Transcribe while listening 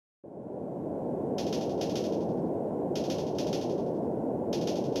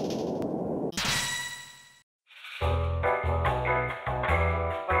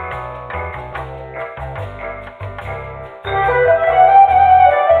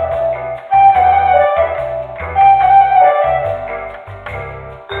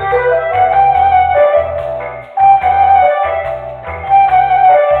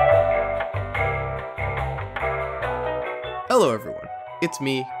It's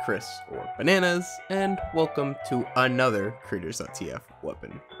me, Chris, or Bananas, and welcome to another Creators.tf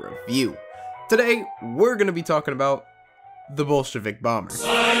weapon review. Today, we're going to be talking about the Bolshevik bomber.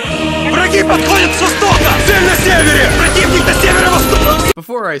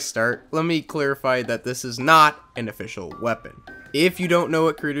 Before I start, let me clarify that this is not an official weapon. If you don't know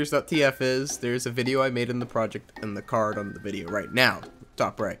what Creators.tf is, there's a video I made in the project and the card on the video right now,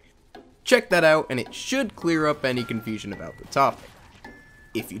 top right. Check that out and it should clear up any confusion about the topic.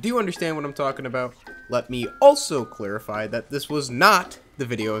 If you do understand what I'm talking about, let me also clarify that this was not the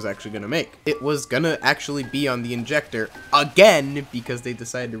video I was actually going to make. It was going to actually be on the injector again because they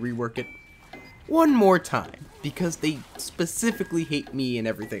decided to rework it one more time because they specifically hate me and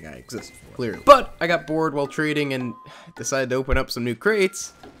everything I exist for, clearly. But I got bored while trading and decided to open up some new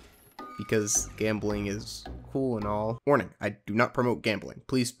crates because gambling is cool and all. Warning, I do not promote gambling.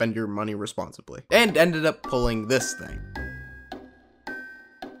 Please spend your money responsibly. And ended up pulling this thing.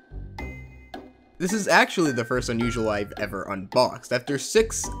 This is actually the first unusual I've ever unboxed. After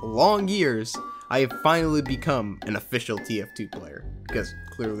 6 long years, I have finally become an official TF2 player, because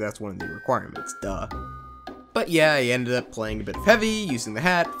clearly that's one of the requirements, duh. But yeah, I ended up playing a bit of heavy, using the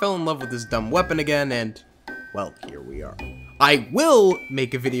hat, fell in love with this dumb weapon again, and, well, here we are. I will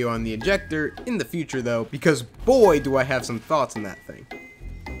make a video on the injector in the future though, because boy do I have some thoughts on that thing.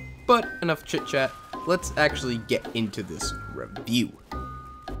 But enough chit chat, let's actually get into this review.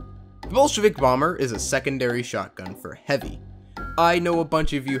 The Bolshevik bomber is a secondary shotgun for heavy. I know a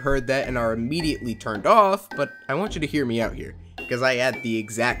bunch of you heard that and are immediately turned off, but I want you to hear me out here, because I had the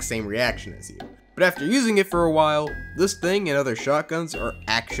exact same reaction as you. But after using it for a while, this thing and other shotguns are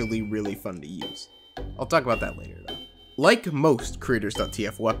actually really fun to use. I'll talk about that later though. Like most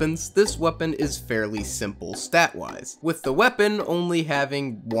Creators.tf weapons, this weapon is fairly simple stat-wise, with the weapon only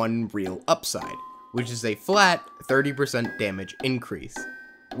having one real upside, which is a flat 30% damage increase,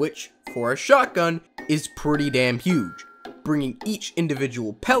 which, for a shotgun, is pretty damn huge, bringing each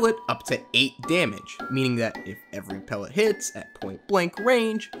individual pellet up to 8 damage, meaning that if every pellet hits at point blank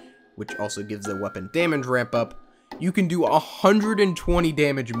range, which also gives the weapon damage ramp up, you can do 120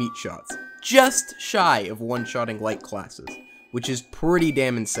 damage meat shots, just shy of one-shotting light classes, which is pretty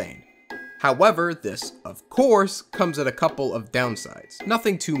damn insane. However, this, of course, comes at a couple of downsides.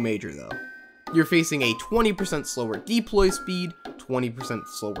 Nothing too major though. You're facing a 20% slower deploy speed, 20%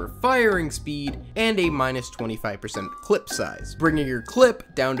 slower firing speed, and a minus 25% clip size, bringing your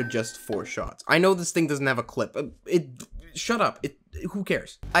clip down to just 4 shots. I know this thing doesn't have a clip. Shut up. Who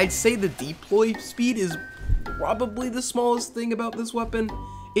cares? I'd say the deploy speed is probably the smallest thing about this weapon.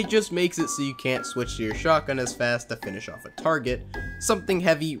 It just makes it so you can't switch to your shotgun as fast to finish off a target, something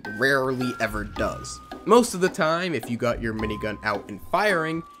heavy rarely ever does. Most of the time, if you got your minigun out and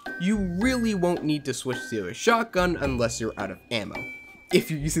firing, you really won't need to switch to a shotgun unless you're out of ammo.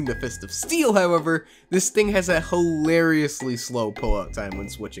 If you're using the Fist of Steel, however, this thing has a hilariously slow pullout time when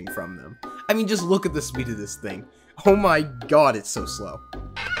switching from them. I mean, just look at the speed of this thing. Oh my god, it's so slow.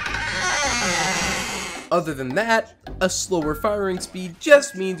 Other than that, a slower firing speed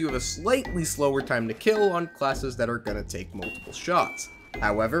just means you have a slightly slower time to kill on classes that are gonna take multiple shots.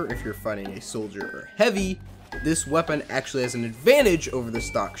 However, if you're fighting a soldier or heavy, this weapon actually has an advantage over the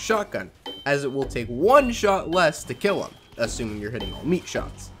stock shotgun, as it will take 1 shot less to kill him, assuming you're hitting all meat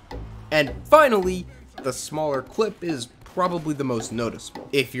shots. And finally, the smaller clip is probably the most noticeable.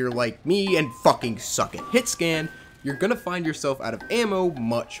 If you're like me and fucking suck at hit scan, you're gonna find yourself out of ammo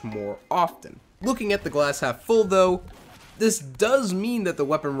much more often. Looking at the glass half full though, this does mean that the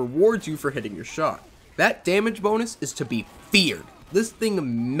weapon rewards you for hitting your shot. That damage bonus is to be feared. This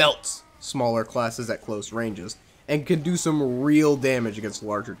thing melts smaller classes at close ranges and can do some real damage against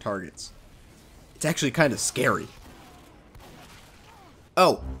larger targets. It's actually kind of scary.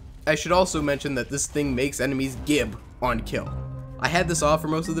 Oh, I should also mention that this thing makes enemies gib on kill. I had this off for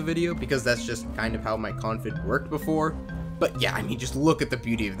most of the video because that's just kind of how my config worked before. But yeah, I mean, just look at the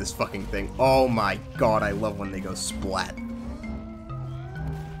beauty of this fucking thing. Oh my god, I love when they go splat.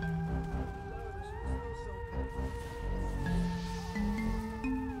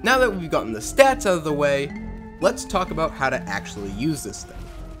 Now that we've gotten the stats out of the way, let's talk about how to actually use this thing.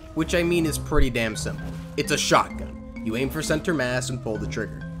 Which I mean is pretty damn simple. It's a shotgun. You aim for center mass and pull the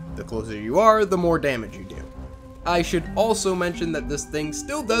trigger. The closer you are, the more damage you do. I should also mention that this thing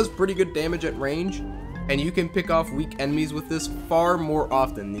still does pretty good damage at range, and you can pick off weak enemies with this far more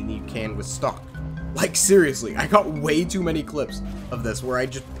often than you can with stock. Like seriously, I got way too many clips of this where I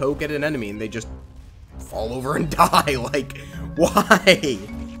just poke at an enemy and they just fall over and die. Like, why?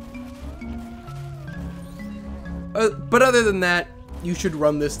 But other than that, you should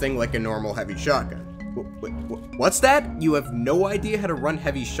run this thing like a normal heavy shotgun. What's that? You have no idea how to run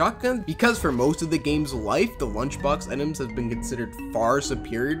heavy shotguns? Because for most of the game's life, the lunchbox items have been considered far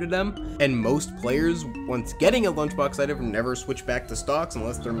superior to them, and most players, once getting a lunchbox item, never switch back to stocks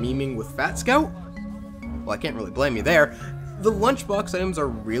unless they're memeing with Fat Scout? Well, I can't really blame you there. The lunchbox items are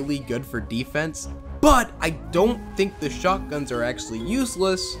really good for defense, but I don't think the shotguns are actually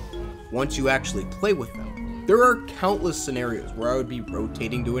useless once you actually play with them. There are countless scenarios where I would be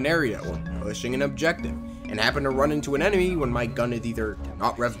rotating to an area or pushing an objective and happen to run into an enemy when my gun is either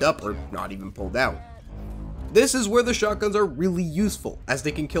not revved up or not even pulled out. This is where the shotguns are really useful, as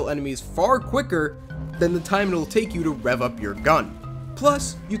they can kill enemies far quicker than the time it'll take you to rev up your gun.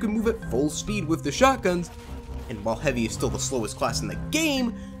 Plus, you can move at full speed with the shotguns, and while heavy is still the slowest class in the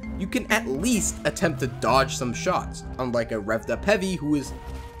game, you can at least attempt to dodge some shots, unlike a revved up heavy who is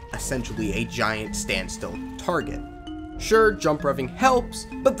essentially a giant standstill target. Sure, jump revving helps,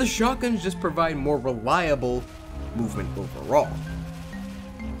 but the shotguns just provide more reliable movement overall.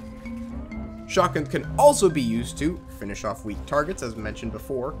 Shotguns can also be used to finish off weak targets, as mentioned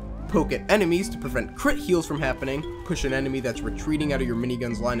before, poke at enemies to prevent crit heals from happening, push an enemy that's retreating out of your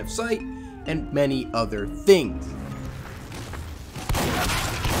minigun's line of sight, and many other things.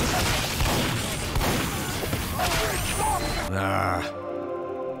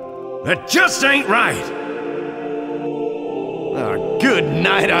 That just ain't right! Good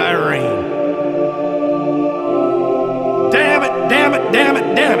night, Irene! Damn it, damn it, damn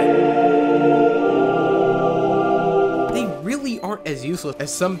it, damn it! They really aren't as useless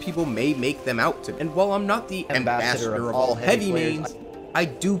as some people may make them out to be. And while I'm not the ambassador of all heavy mains, I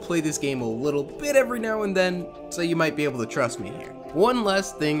do play this game a little bit every now and then, so you might be able to trust me here. One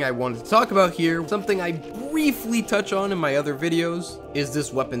last thing I wanted to talk about here, something I briefly touch on in my other videos, is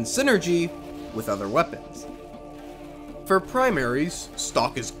this weapon synergy with other weapons. For primaries,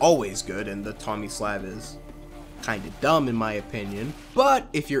 stock is always good and the Tommy Slab is kinda dumb in my opinion, but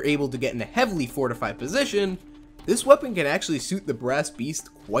if you're able to get in a heavily fortified position, this weapon can actually suit the Brass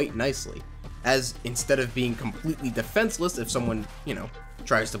Beast quite nicely, as instead of being completely defenseless if someone,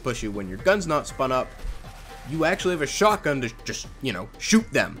 tries to push you when your gun's not spun up, you actually have a shotgun to just,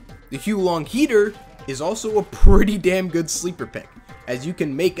 shoot them. The Huelong Heater is also a pretty damn good sleeper pick, as you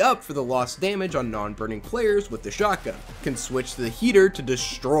can make up for the lost damage on non-burning players with the shotgun. You can switch to the Heater to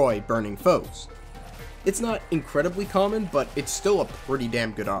destroy burning foes. It's not incredibly common, but it's still a pretty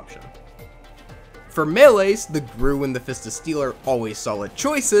damn good option. For melees, the Grue and the Fist of Steel are always solid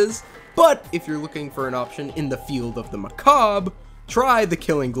choices, but if you're looking for an option in the field of the macabre, try the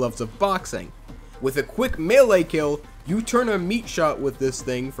Killing Gloves of Boxing. With a quick melee kill, you turn a meat shot with this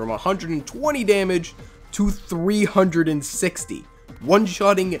thing from 120 damage to 360,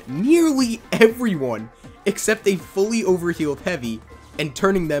 one-shotting nearly everyone except a fully overhealed heavy and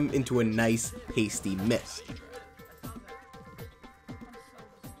turning them into a nice pasty mist.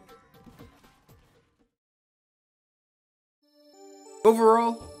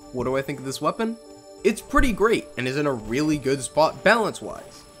 Overall, what do I think of this weapon? It's pretty great and is in a really good spot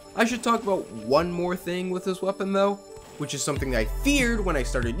balance-wise. I should talk about one more thing with this weapon though, which is something I feared when I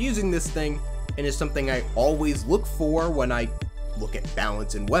started using this thing, and is something I always look for when I look at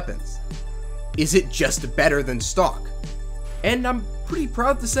balance in weapons. Is it just better than stock? And I'm pretty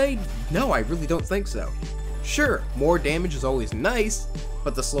proud to say, no, I really don't think so. Sure, more damage is always nice,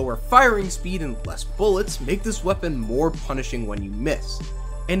 but the slower firing speed and less bullets make this weapon more punishing when you miss,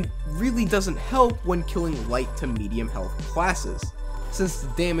 and really doesn't help when killing light to medium health classes, since the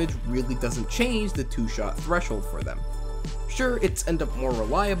damage really doesn't change the 2-shot threshold for them. Sure, it's end up more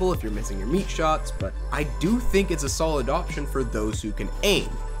reliable if you're missing your meat shots, but I do think it's a solid option for those who can aim,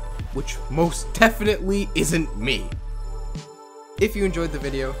 which most definitely isn't me. If you enjoyed the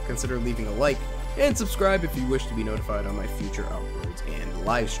video, consider leaving a like, and subscribe if you wish to be notified on my future uploads and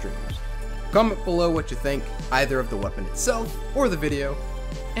live streams. Comment below what you think, either of the weapon itself or the video,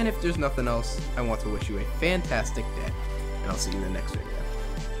 and if there's nothing else, I want to wish you a fantastic day, and I'll see you in the next video.